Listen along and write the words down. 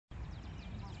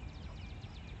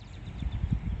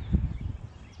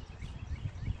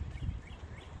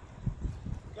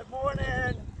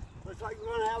looks like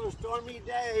we're gonna have a stormy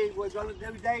day. We're gonna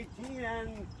do day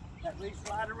 10, at least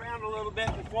ride around a little bit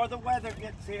before the weather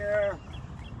gets here.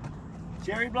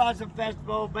 Cherry Blossom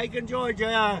Festival, Macon,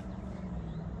 Georgia.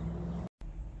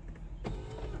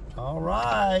 All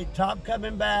right, top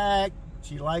coming back.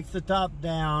 She likes the top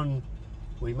down.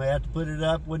 We may have to put it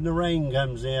up when the rain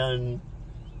comes in,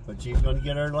 but she's gonna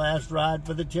get her last ride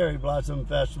for the Cherry Blossom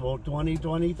Festival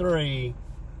 2023.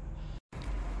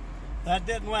 That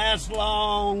didn't last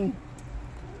long.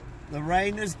 The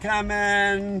rain is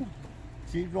coming.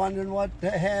 She's wondering what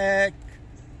the heck.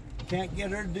 Can't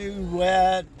get her dew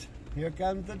wet. Here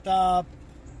comes the top.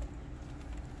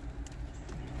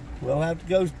 We'll have to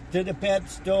go to the pet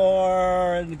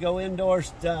store and go indoor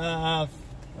stuff.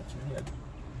 Watch your head.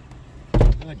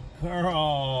 Good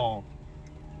girl.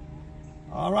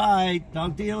 All right,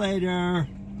 talk to you later.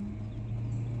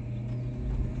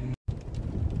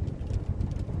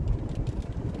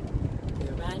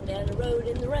 We're riding down the road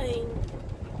in the rain.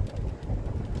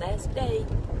 Last day.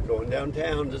 Going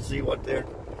downtown to see what they're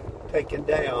taking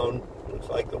down. Looks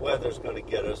like the weather's going to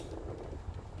get us.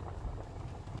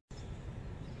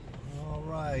 All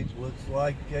right, looks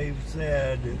like Dave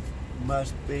said it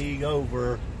must be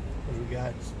over. We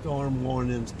got storm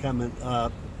warnings coming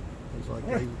up. Looks like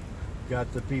they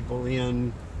got the people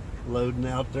in loading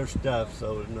out their stuff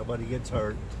so nobody gets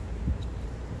hurt.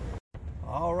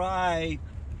 All right,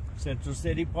 Central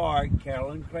City Park,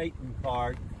 Carolyn Creighton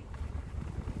Park.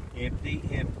 Empty,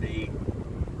 empty.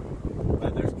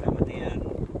 Weather's coming in.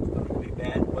 It's going to be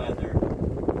bad weather.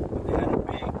 We had a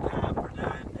big time for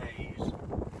 9 days.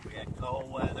 We had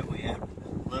cold weather. We had a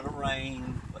little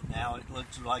rain, but now it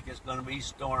looks like it's going to be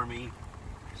stormy.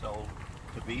 So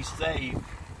to be safe,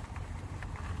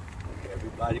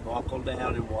 everybody buckle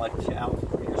down and watch out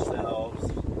for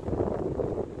yourselves.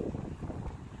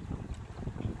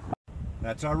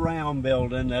 That's our round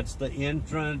building. That's the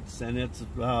entrance, and it's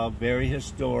very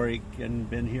historic and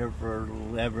been here for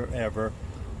ever.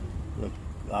 The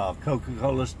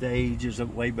Coca-Cola stage is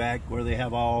way back where they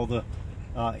have all the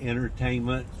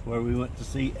entertainment, where we went to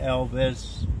see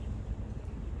Elvis.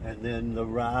 And then the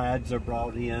rides are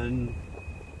brought in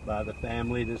by the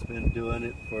family that's been doing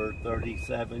it for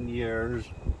 37 years.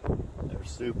 They're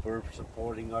super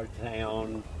supporting our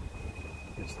town.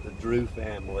 It's the Drew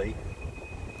family.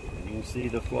 You can see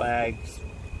the flags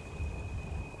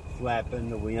flapping.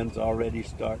 The wind's already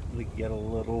starting to get a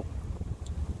little.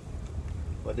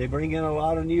 But they bring in a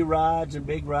lot of new rides and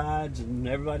big rides, and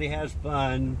everybody has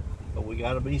fun, but we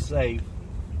got to be safe.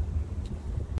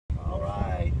 All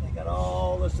right, they got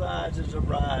all the sizes of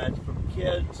rides, from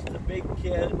kids to big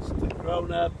kids to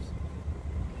grown-ups.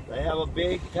 They have a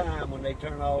big time when they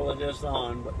turn all of this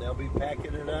on, but they'll be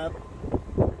packing it up,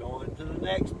 going to the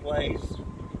next place.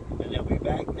 And they'll be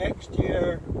back next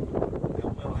year,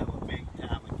 and we'll have a big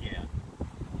time again.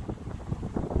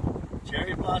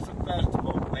 Cherry Blossom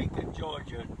Festival, Macon,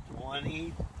 Georgia,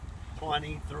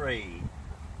 2023.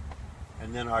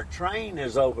 And then our train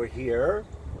is over here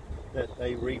that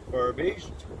they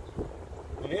refurbished.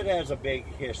 And it has a big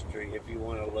history if you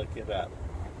want to look it up.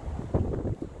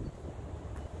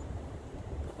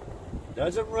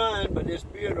 Doesn't run, but it's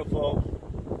beautiful.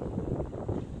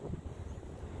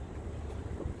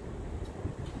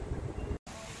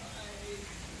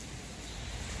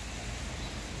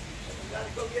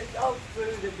 Gotta go get dog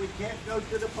food if we can't go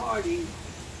to the party.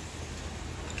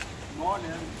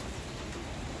 Morning.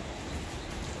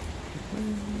 I know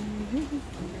this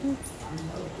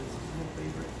is my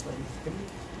favorite place.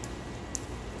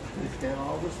 It's got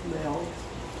all the smells.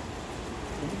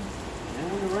 And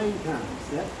when the rain comes,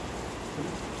 that.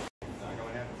 It's not going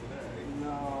to happen today.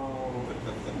 No.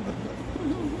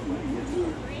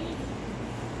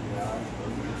 Yeah, it's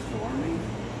supposed to be stormy.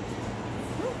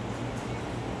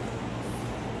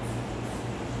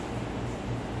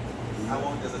 How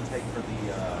long does it take for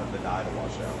the dye to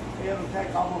wash out? It'll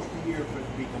take almost a year for it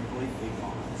to be completely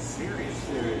gone.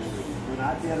 Seriously? When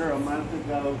I did her a month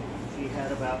ago, she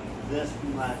had about this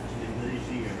much in these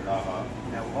years.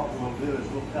 Now what we'll do is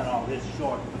we'll cut all this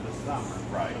short for the summer.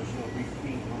 Right. So she'll be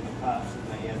pink on the puffs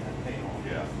and they end the tail.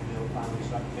 Yeah. It'll finally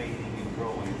start fading and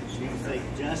growing. She say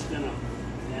just in a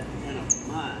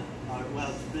month, or well,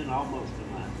 it's been almost a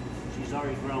month. She's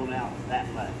already grown out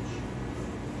that much.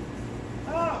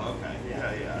 Oh, okay.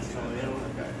 Yeah. Yeah. So it'll.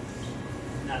 Okay.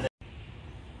 Now that,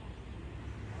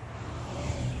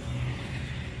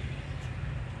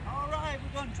 all right,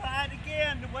 we're gonna try it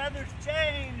again. The weather's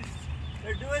changed.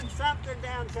 They're doing something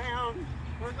downtown.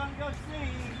 We're gonna go see.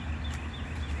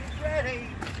 Get ready.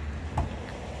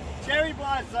 Cherry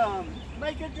Blossom,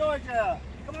 Macon, Georgia.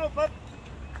 Come on, pup.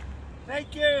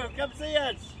 Thank you. Come see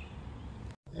us.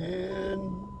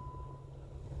 And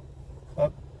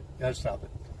oh, gotta stop it.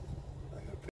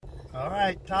 All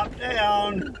right, top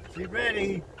down. She's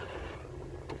ready.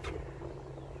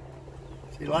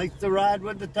 She likes to ride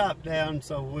with the top down,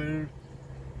 so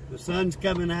the sun's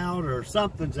coming out or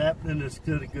something's happening that's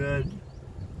good.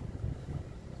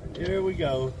 And here we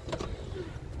go.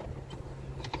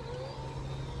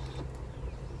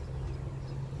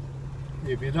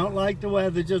 If you don't like the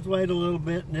weather, just wait a little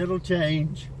bit and it'll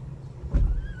change.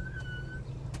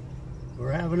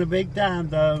 We're having a big time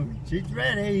though. She's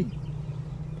ready.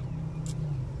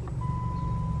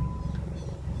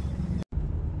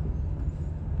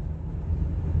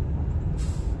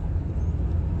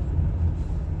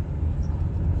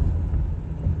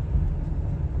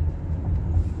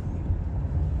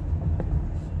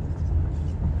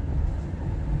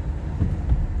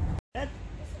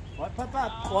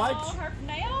 Pop, watch. Oh, her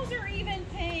nails are even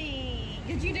pink.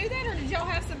 Did you do that, or did y'all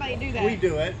have somebody do that? We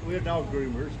do it. We're dog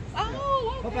groomers.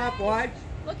 Oh, okay. Pop, watch.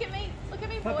 Look at me, boys.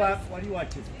 Pop, what are you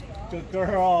watching? Good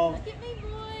girl. Look at me,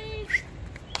 boys.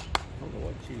 I don't know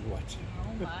what she's watching.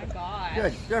 Oh my gosh.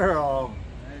 Good girl.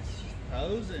 She's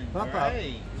posing. Pop,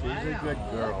 Great. she's a good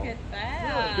girl. Look at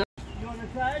that. You want to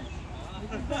touch?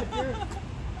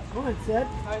 Come on, Sid.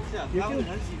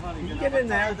 You get in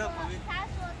there.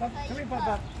 Come here,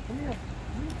 Papa. Come here.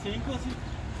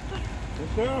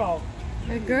 Good girl.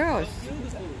 Good girl.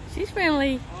 She's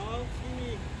friendly.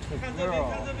 Good girl.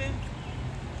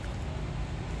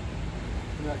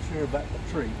 I'm not sure about the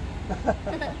tree.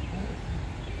 Nice.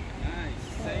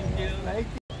 Thank you. Thank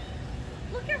you.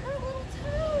 Look at her little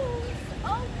toes.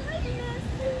 Oh goodness.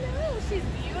 Hello. She's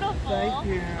beautiful. Thank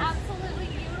you. Absolutely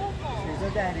beautiful. She's a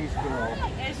daddy's girl.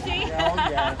 Is she? Oh,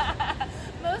 yes.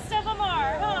 Most of them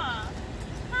are, huh?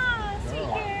 Huh, sweet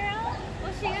Girl. girl.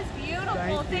 Well, she is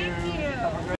beautiful. Thank you.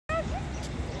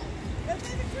 Thank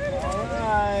you. All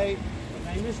right.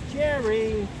 Her name is Cherry.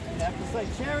 You have to say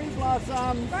Cherry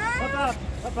Blossom. Up,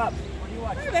 up. What are you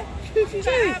watching?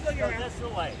 Go this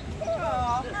way.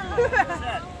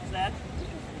 Set.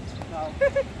 No.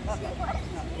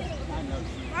 I know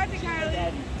she's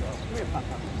daddy's girl. Come here,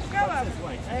 Papa. Go this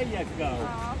way. There you go.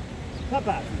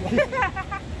 Papa.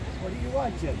 What are you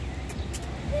watching?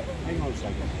 Hang on a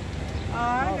second.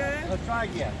 Good. Let's try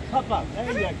again. Papa.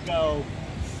 There you go.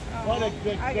 What a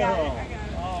good girl. I got it.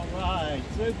 All right.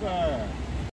 Super.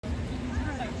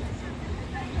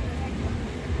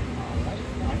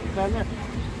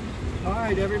 All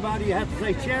right, everybody, you have to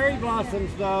say cherry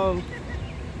blossoms, though.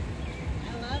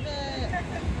 I love it.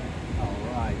 All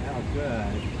right, how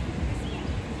good.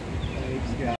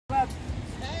 Thanks, guys.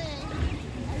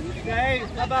 Okay,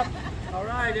 up. All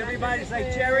right, everybody,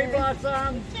 say cherry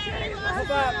blossom. Cherry Up.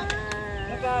 blossom.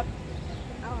 Up.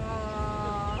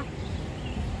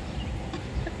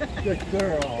 Good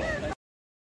girl.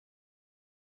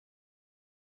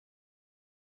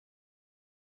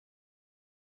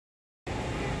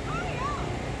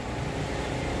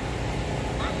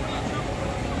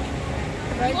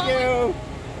 Thank you.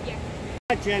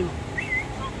 Watching.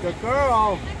 Good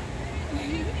girl.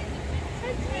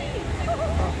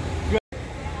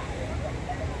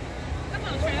 Come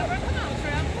on, Trevor.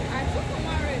 I took them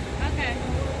already. Okay.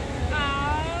 Oh,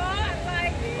 I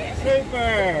like it.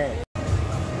 Super.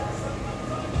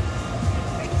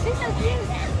 She's so cute.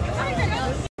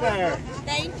 Super.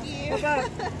 Thank you. Up.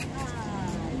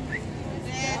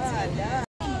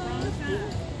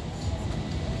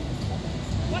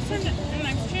 What's her name?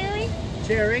 Cherry?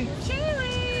 Cherry.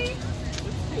 Cherry.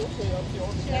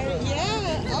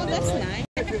 Yeah. Oh, that's nice.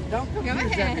 Don't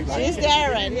confuse everybody. She's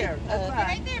Darren. Here. That's Right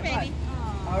fine. there, baby.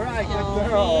 All right, good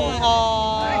girl. Oh.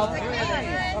 Up. What?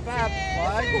 All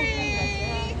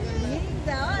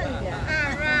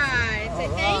right. Say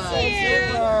thank you.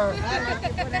 Super.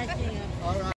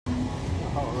 All right.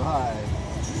 All right.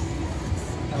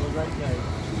 Have a great day.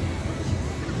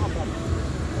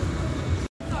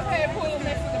 Okay, pool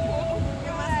next to the pool.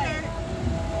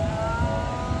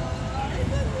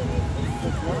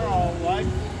 Good girl. What?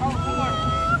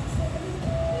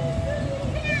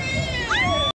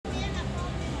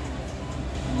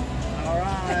 All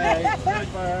right.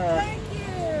 Super.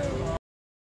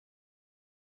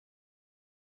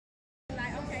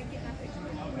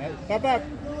 Up.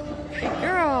 Good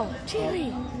girl. Cherry.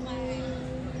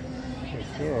 Good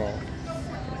girl.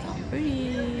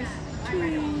 Breathe.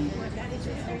 Cherry.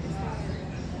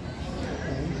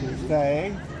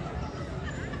 Stay.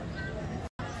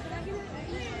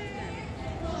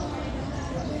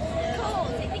 Cool.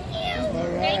 Say thank you.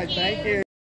 All right. Thank you.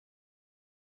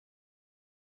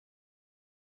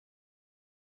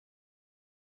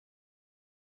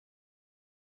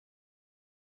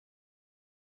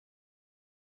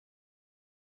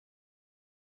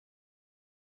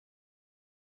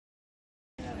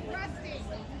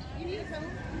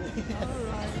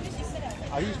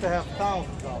 I used to have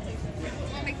thousands of them.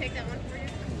 Want me to take that one for you?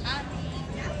 That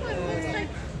one looks like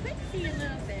sexy a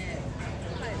little bit.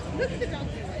 But look at the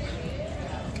donkey.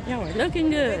 Y'all are looking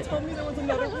good. They told me there was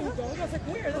another pink dog. I was like,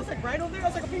 where? It was like right over there. I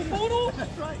was like, a pink poodle?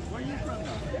 That's right. Where are you from?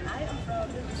 I am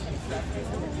from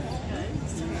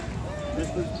This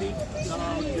was pink just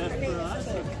for us.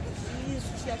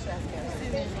 She actually has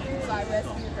cancer. So I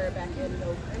rescued her back in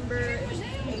November, and she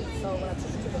ate. So when I took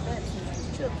her to the vet,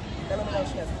 she took. They let me know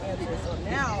she has cancer. So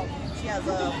now she has a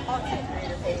autism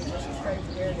creator page, and she's trying to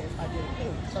wear this. I did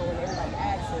pink. So when everybody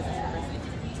asks us, it's the recipe.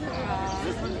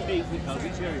 This one's pink because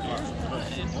it's cherry blossom. I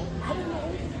didn't know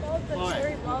anything about the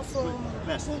cherry blossom.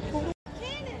 Best.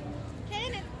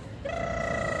 Cannon.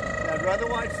 I'd rather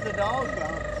watch the dog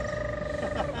though.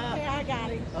 Okay, I got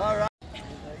him. All right.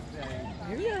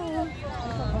 Here we go.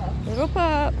 Little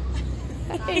pup.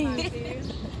 Hey.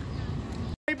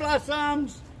 Cherry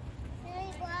blossoms.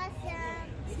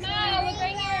 Smile, look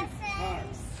right here.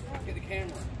 Get the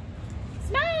camera.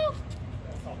 Smile.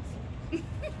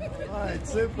 All right,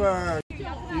 super.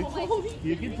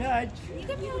 You can touch. You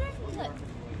can feel her. Look.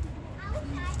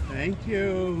 Thank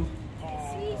you.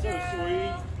 Sweet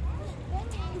girl.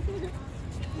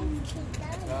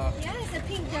 Yeah, it's a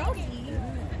pink doggy.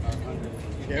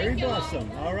 Cherry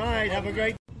blossom. All right, have a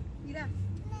great.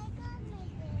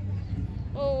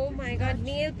 Oh my God,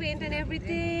 nail paint and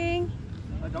everything.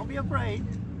 Don't be afraid.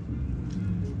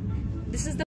 This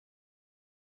is the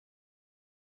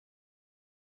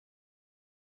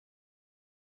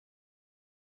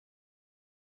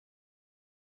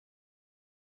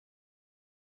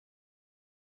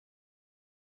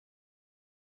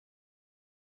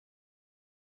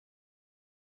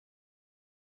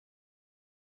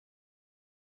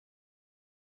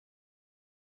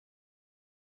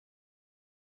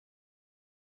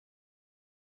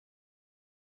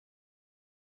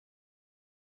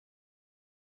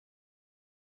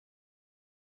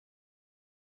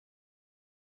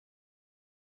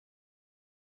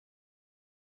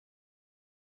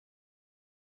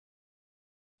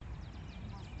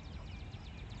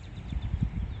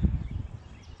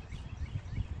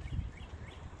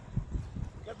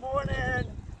Good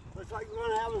morning. Looks like we're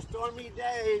going to have a stormy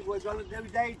day. We're going to do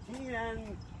day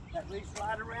 10. At least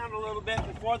ride around a little bit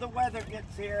before the weather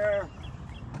gets here.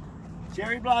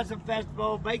 Cherry Blossom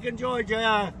Festival, Macon,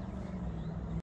 Georgia.